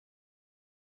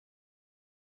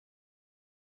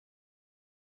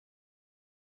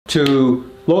To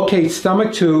locate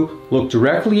stomach 2, look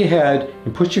directly ahead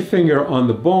and put your finger on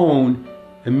the bone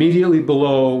immediately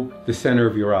below the center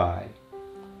of your eye.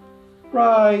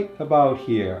 Right about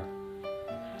here.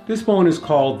 This bone is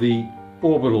called the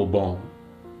orbital bone.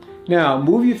 Now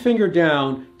move your finger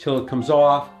down till it comes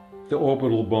off the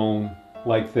orbital bone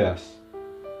like this.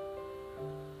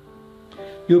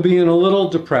 You'll be in a little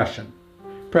depression.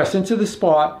 Press into the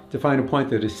spot to find a point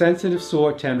that is sensitive,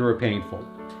 sore, tender, or painful.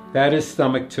 That is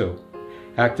stomach 2.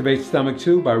 Activate stomach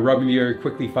 2 by rubbing the area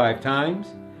quickly 5 times.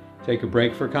 Take a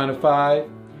break for a count of 5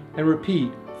 and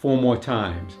repeat 4 more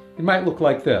times. It might look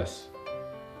like this.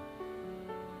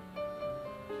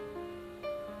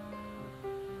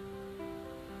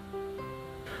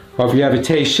 Or if you have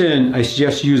a SHIN, I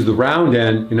suggest use the round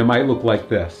end and it might look like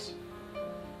this.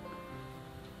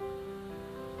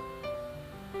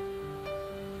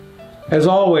 As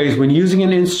always, when using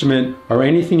an instrument or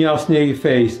anything else near your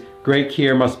face, great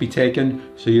care must be taken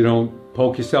so you don't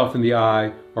poke yourself in the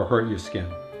eye or hurt your skin.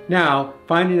 Now,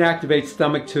 find and activate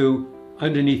stomach 2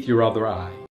 underneath your other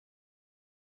eye.